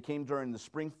 that he came during the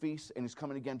spring feast, and he's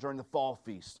coming again during the fall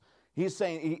feast. He's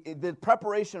saying the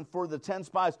preparation for the 10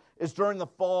 spies is during the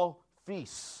fall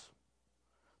feasts.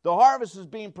 The harvest is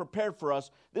being prepared for us.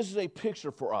 This is a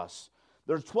picture for us.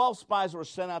 There's 12 spies that were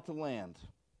sent out to land.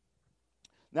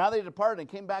 Now they departed and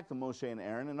came back to Moshe and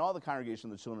Aaron and all the congregation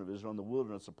of the children of Israel in the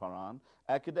wilderness of Paran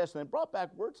at Kadesh. And they brought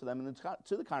back word to them and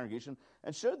to the congregation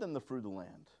and showed them the fruit of the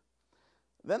land.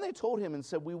 Then they told him and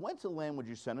said, we went to the land which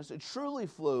you sent us. It truly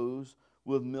flows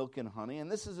with milk and honey,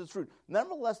 and this is its fruit.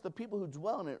 Nevertheless, the people who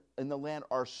dwell in the land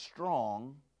are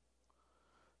strong.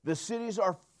 The cities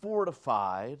are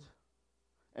fortified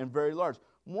and very large.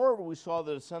 Moreover, we saw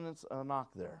the descendants of Anak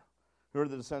there. Who are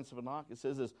the descendants of Anak? It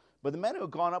says this, but the men who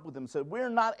had gone up with them said, we're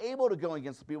not able to go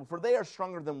against the people, for they are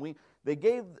stronger than we. They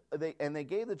gave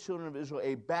the children of Israel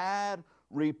a bad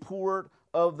report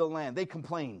of the land. They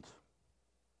complained,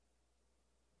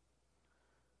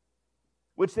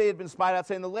 which they had been spied out,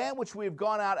 saying, the land which we have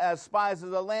gone out as spies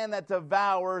is a land that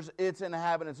devours its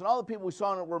inhabitants. And all the people we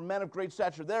saw in it were men of great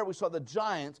stature. There we saw the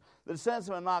giants, the descendants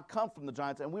of Anak come from the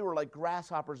giants, and we were like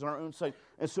grasshoppers in our own sight,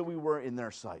 and so we were in their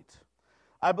sight.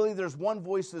 I believe there's one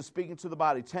voice that's speaking to the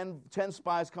body. 10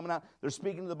 spies coming out. They're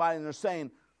speaking to the body, and they're saying,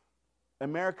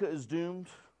 America is doomed.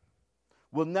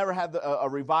 We'll never have a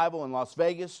revival in Las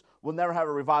Vegas. We'll never have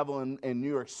a revival in New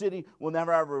York City. We'll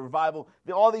never have a revival.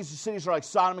 All these cities are like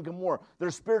Sodom and Gomorrah.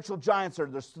 There's spiritual giants there.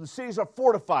 The cities are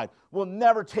fortified. We'll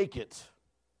never take it.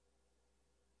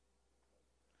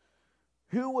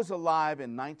 Who was alive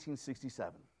in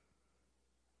 1967?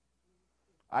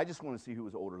 I just want to see who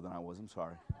was older than I was. I'm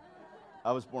sorry.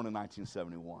 I was born in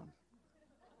 1971.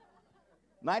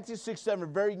 1967, a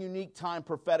very unique time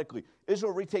prophetically.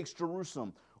 Israel retakes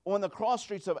Jerusalem. On the cross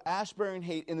streets of Ashbury and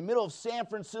Haight, in the middle of San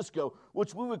Francisco,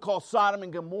 which we would call Sodom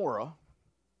and Gomorrah,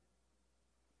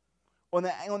 on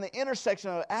the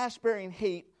intersection of Ashbury and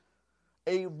Haight,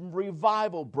 a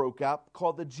revival broke out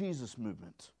called the Jesus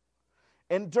Movement.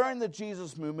 And during the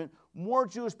Jesus Movement, more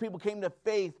Jewish people came to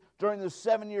faith during those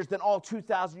 7 years than all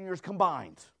 2,000 years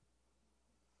combined.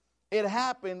 It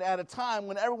happened at a time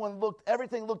when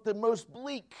everything looked the most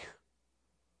bleak.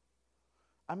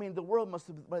 I mean, the world must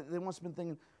have been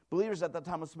thinking, believers at that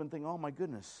time must have been thinking, oh my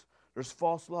goodness, there's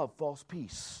false love, false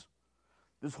peace.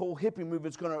 This whole hippie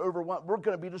movement's going to overwhelm. We're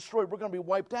going to be destroyed. We're going to be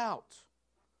wiped out.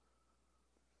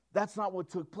 That's not what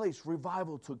took place.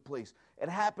 Revival took place. It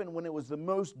happened when it was the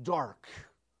most dark.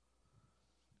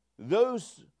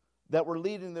 Those that were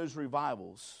leading those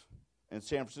revivals in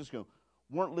San Francisco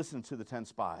weren't listening to the 10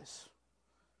 spies,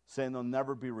 saying there'll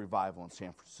never be revival in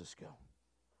San Francisco.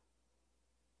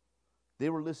 They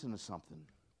were listening to something.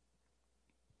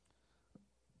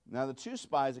 Now the 2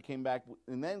 spies that came back,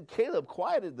 and then Caleb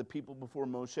quieted the people before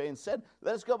Moshe and said,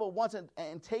 let us go but once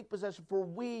and take possession, for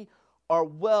we are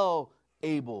well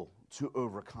able to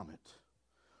overcome it.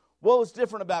 What was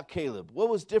different about Caleb? What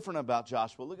was different about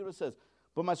Joshua? Look at what it says.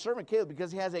 But my servant Caleb,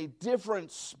 because he has a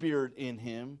different spirit in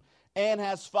him and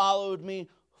has followed me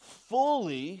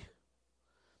fully,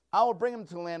 I will bring him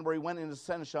to the land where he went, and his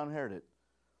descendants shall inherit it.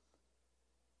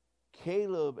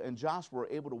 Caleb and Joshua were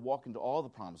able to walk into all the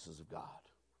promises of God.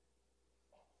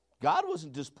 God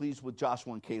wasn't displeased with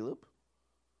Joshua and Caleb.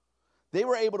 They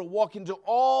were able to walk into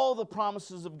all the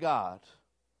promises of God.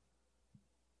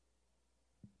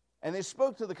 And they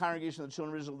spoke to the congregation of the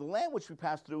children of Israel, the land which we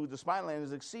passed through, the spied land,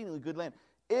 is exceedingly good land.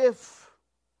 If,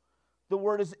 the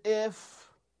word is if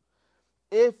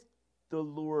the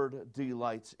Lord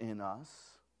delights in us,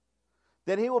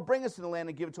 then he will bring us to the land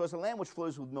and give it to us, a land which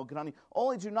flows with milk and honey.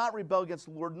 Only do not rebel against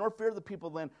the Lord, nor fear the people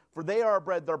of the land, for they are our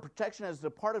bread. Their protection has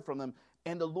departed from them,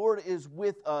 and the Lord is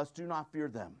with us. Do not fear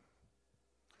them.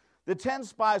 The 10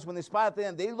 spies, when they spied at the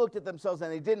end, they looked at themselves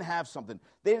and they didn't have something.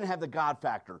 They didn't have the God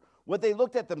factor. What they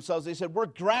looked at themselves, they said, we're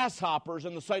grasshoppers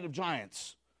in the sight of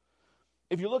giants.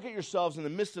 If you look at yourselves in the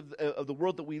midst of the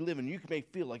world that we live in, you may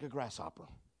feel like a grasshopper.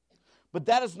 But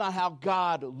that is not how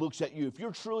God looks at you. If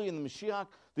you're truly in the Mashiach,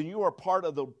 then you are part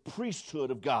of the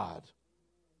priesthood of God.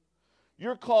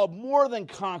 You're called more than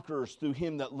conquerors through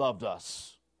him that loved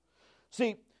us.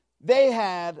 See, they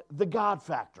had the God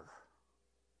factor.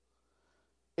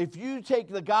 If you take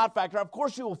the God factor, of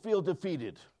course you will feel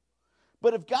defeated.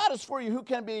 But if God is for you, who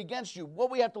can be against you? What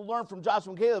we have to learn from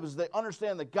Joshua and Caleb is they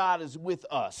understand that God is with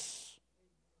us.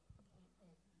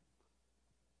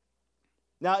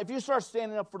 Now, if you start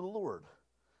standing up for the Lord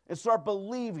and start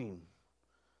believing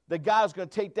that God is going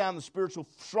to take down the spiritual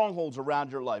strongholds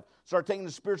around your life, start taking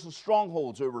the spiritual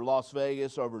strongholds over Las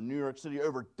Vegas, over New York City,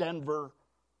 over Denver,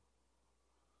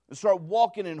 and start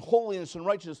walking in holiness and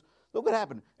righteousness, look what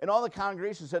happened. And all the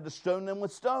congregations had to stone them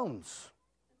with stones.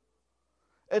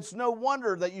 It's no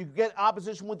wonder that you get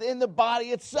opposition within the body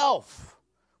itself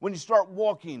when you start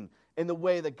walking in the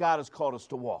way that God has called us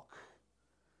to walk.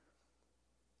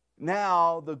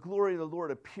 Now the glory of the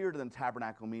Lord appeared in the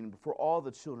tabernacle meeting before all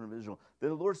the children of Israel. Then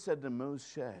the Lord said to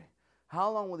Moshe, how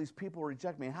long will these people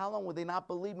reject me? How long will they not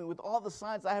believe me with all the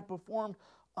signs I have performed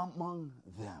among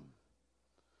them?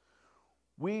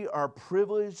 We are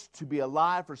privileged to be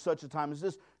alive for such a time as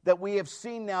this, that we have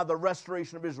seen now the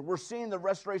restoration of Israel. We're seeing the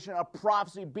restoration of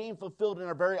prophecy being fulfilled in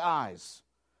our very eyes.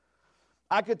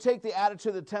 I could take the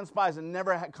attitude of the 10 spies and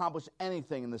never accomplish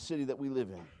anything in the city that we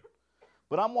live in.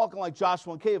 But I'm walking like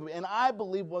Joshua and Caleb, and I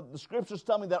believe what the scriptures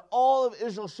tell me, that all of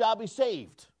Israel shall be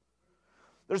saved.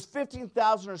 There's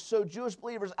 15,000 or so Jewish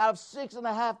believers out of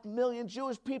 6.5 million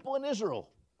Jewish people in Israel.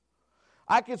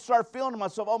 I could start feeling to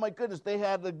myself, oh my goodness, they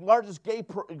had the largest gay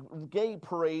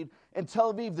parade in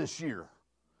Tel Aviv this year.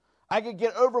 I could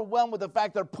get overwhelmed with the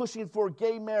fact they're pushing for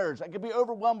gay marriage. I could be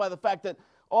overwhelmed by the fact that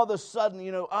all of a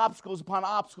sudden, obstacles upon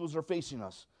obstacles are facing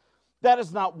us. That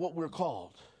is not what we're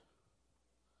called.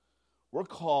 We're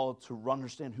called to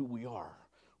understand who we are.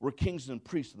 We're kings and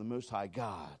priests of the Most High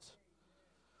God.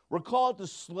 We're called to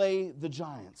slay the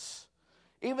giants.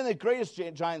 Even the greatest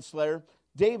giant slayer,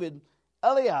 David,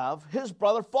 Eliab, his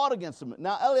brother, fought against him.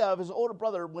 Now, Eliab, his older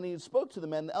brother, when he spoke to the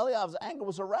men, Eliab's anger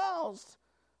was aroused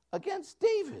against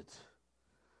David.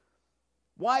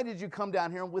 Why did you come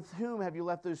down here, and with whom have you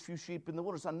left those few sheep in the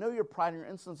wilderness? I know your pride and your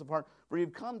insolence of heart, for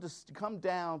you've come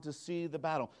down to see the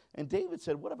battle. And David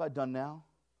said, what have I done now?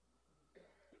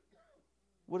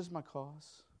 What is my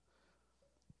cause?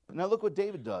 Now look what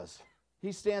David does.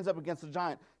 he stands up against the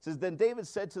giant. It says, then David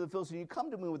said to the Philistine, you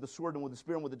come to me with the sword and with the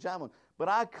spear and with the javelin, but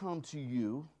I come to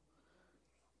you.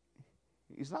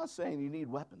 He's not saying you need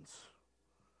weapons.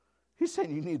 He's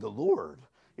saying you need the Lord.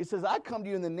 He says, I come to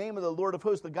you in the name of the Lord of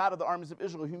hosts, the God of the armies of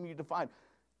Israel, whom you defied.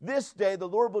 This day the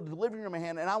Lord will deliver you in my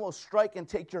hand, and I will strike and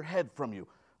take your head from you.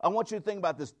 I want you to think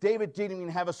about this. David didn't even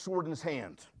have a sword in his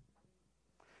hand.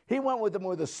 He went with him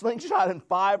with a slingshot and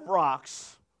 5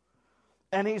 rocks,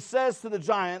 and he says to the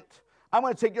giant, I'm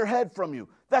going to take your head from you.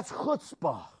 That's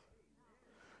chutzpah.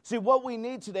 See, what we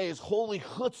need today is holy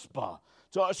chutzpah.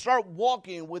 So start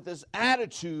walking with this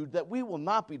attitude that we will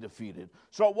not be defeated.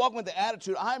 Start walking with the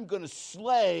attitude, I'm going to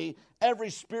slay every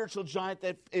spiritual giant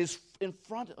that is in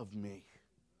front of me.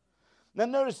 Now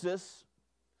notice this.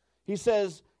 He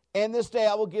says, and this day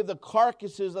I will give the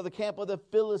carcasses of the camp of the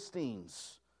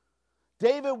Philistines.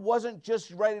 David wasn't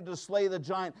just ready to slay the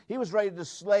giant. He was ready to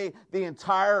slay the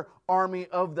entire army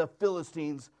of the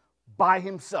Philistines by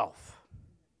himself.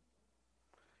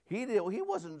 He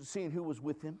wasn't seeing who was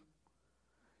with him.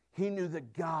 He knew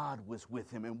that God was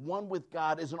with him. And one with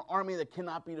God is an army that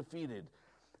cannot be defeated.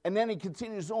 And then he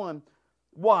continues on.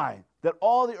 Why? That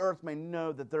all the earth may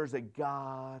know that there's a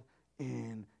God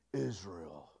in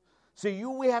Israel. See,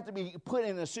 we have to be put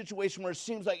in a situation where it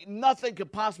seems like nothing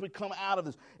could possibly come out of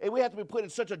this. And we have to be put in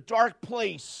such a dark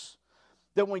place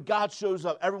that when God shows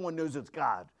up, everyone knows it's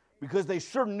God. Because they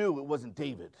sure knew it wasn't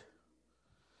David.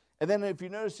 And then if you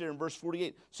notice here in verse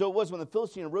 48, so it was when the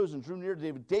Philistine arose and drew near to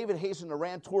David, David hastened and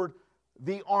ran toward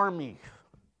the army.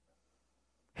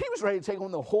 He was ready to take on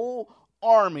the whole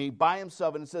army by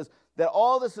himself. And it says that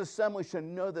all this assembly should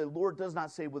know that the Lord does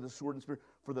not save with a sword and spear,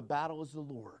 for the battle is the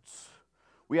Lord's.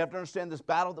 We have to understand this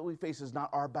battle that we face is not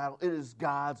our battle. It is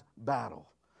God's battle.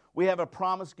 We have a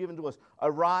promise given to us.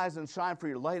 Arise and shine, for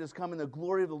your light has come, and the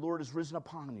glory of the Lord is risen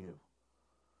upon you.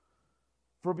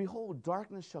 For behold,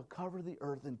 darkness shall cover the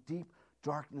earth, and deep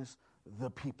darkness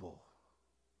the people.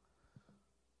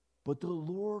 But the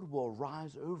Lord will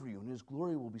rise over you, and his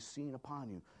glory will be seen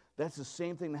upon you. That's the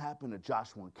same thing that happened to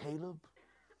Joshua and Caleb.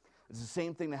 It's the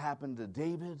same thing that happened to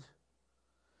David.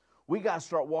 We got to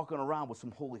start walking around with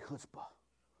some holy chutzpah.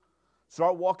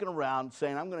 Start walking around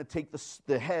saying, I'm going to take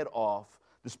the head off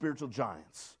the spiritual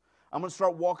giants. I'm going to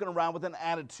start walking around with an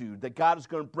attitude that God is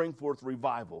going to bring forth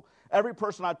revival. Every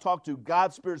person I talk to,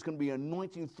 God's Spirit is going to be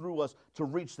anointing through us to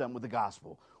reach them with the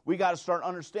gospel. We got to start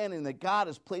understanding that God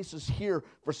has placed us here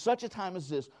for such a time as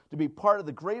this to be part of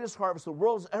the greatest harvest the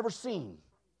world has ever seen.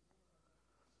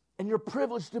 And you're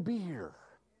privileged to be here.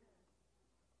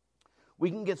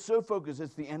 We can get so focused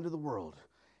it's the end of the world.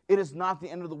 It is not the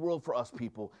end of the world for us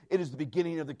people. It is the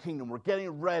beginning of the kingdom. We're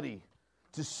getting ready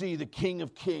to see the King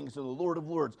of Kings and the Lord of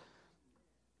Lords.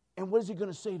 And what is he going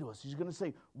to say to us? He's going to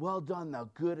say, well done, thou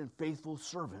good and faithful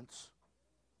servants.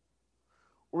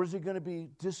 Or is he going to be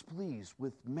displeased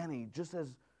with many, just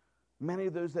as many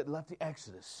of those that left the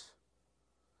Exodus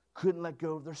couldn't let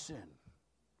go of their sin,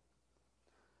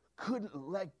 couldn't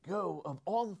let go of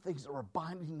all the things that were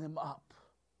binding them up?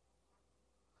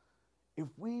 If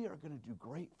we are going to do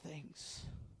great things,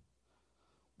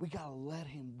 we got to let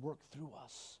him work through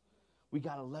us. We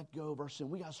got to let go of our sin.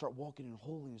 We got to start walking in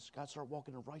holiness. Got to start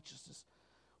walking in righteousness.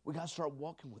 We got to start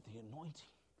walking with the anointing.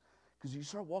 Because you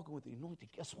start walking with the anointing,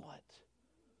 guess what?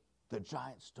 The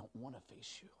giants don't want to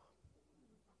face you.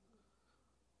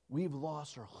 We've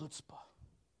lost our chutzpah.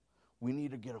 We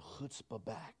need to get our chutzpah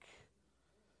back.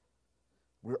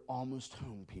 We're almost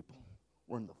home, people.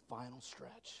 We're in the final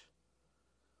stretch.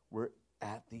 We're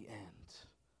at the end.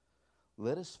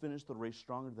 Let us finish the race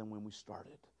stronger than when we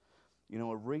started. You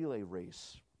know, a relay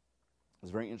race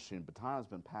is very interesting. The baton has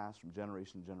been passed from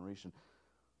generation to generation.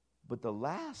 But the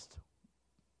last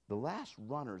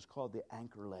runner is called the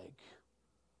anchor leg.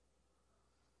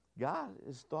 God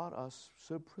has thought us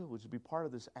so privileged to be part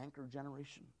of this anchor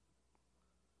generation.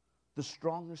 The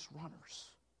strongest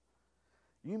runners.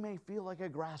 You may feel like a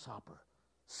grasshopper.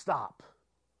 Stop.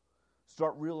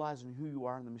 Start realizing who you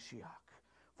are in the Mashiach.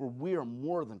 For we are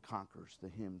more than conquerors to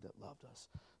him that loved us.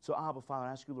 So, Abba, Father,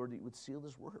 I ask you, Lord, that you would seal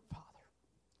this word, Father.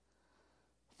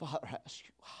 Father, I ask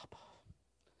you, Abba.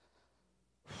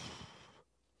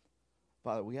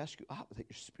 Father, we ask you, Abba, that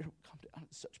your Spirit would come down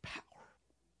in such power.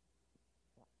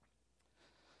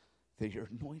 That your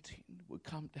anointing would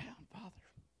come down, Father.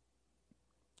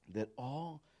 That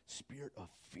all spirit of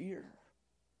fear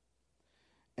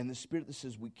and the spirit that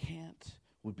says we can't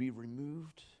would be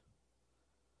removed.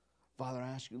 Father, I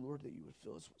ask you, Lord, that you would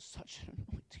fill us with such an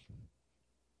anointing.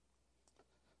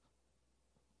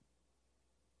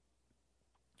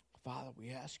 Father,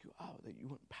 we ask you, Abba, that you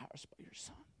would empower us by your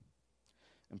Son.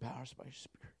 Empower us by your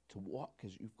Spirit to walk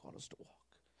as you've called us to walk.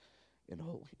 in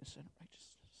holiness and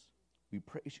righteousness. We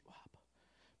praise you, Abba.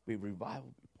 May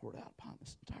revival be poured out upon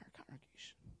this entire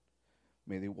congregation.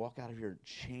 May they walk out of here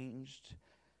changed.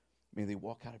 May they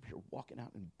walk out of here walking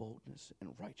out in boldness and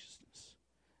righteousness.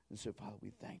 And so, Father,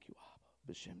 we thank you,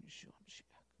 Abba. B'Shem Yeshua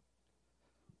Mashiach.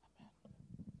 Amen.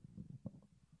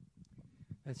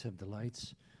 Let's have the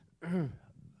lights.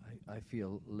 I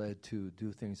feel led to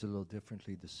do things a little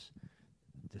differently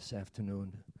this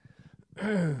afternoon.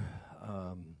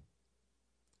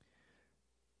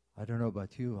 I don't know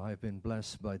about you. I've been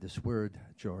blessed by this word,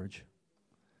 George.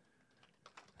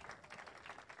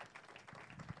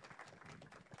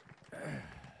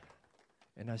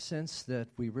 And I sense that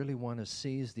we really want to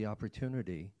seize the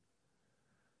opportunity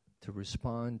to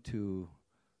respond to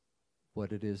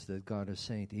what it is that God is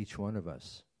saying to each one of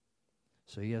us.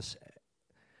 So yes,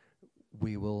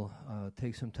 we will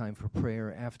take some time for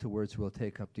prayer. Afterwards, we'll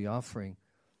take up the offering.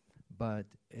 But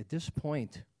at this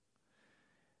point,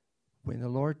 when the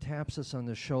Lord taps us on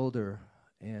the shoulder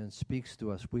and speaks to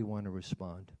us, we want to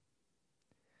respond.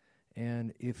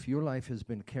 And if your life has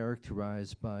been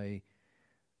characterized by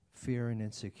fear and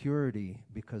insecurity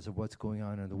because of what's going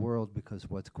on in the world, because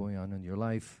of what's going on in your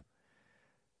life,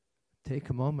 take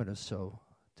a moment or so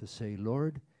to say,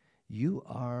 Lord, you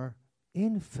are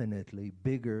infinitely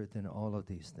bigger than all of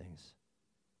these things.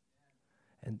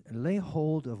 And lay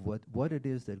hold of what it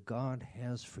is that God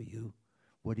has for you,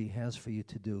 what he has for you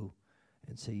to do,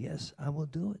 and say, yes, I will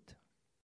do it.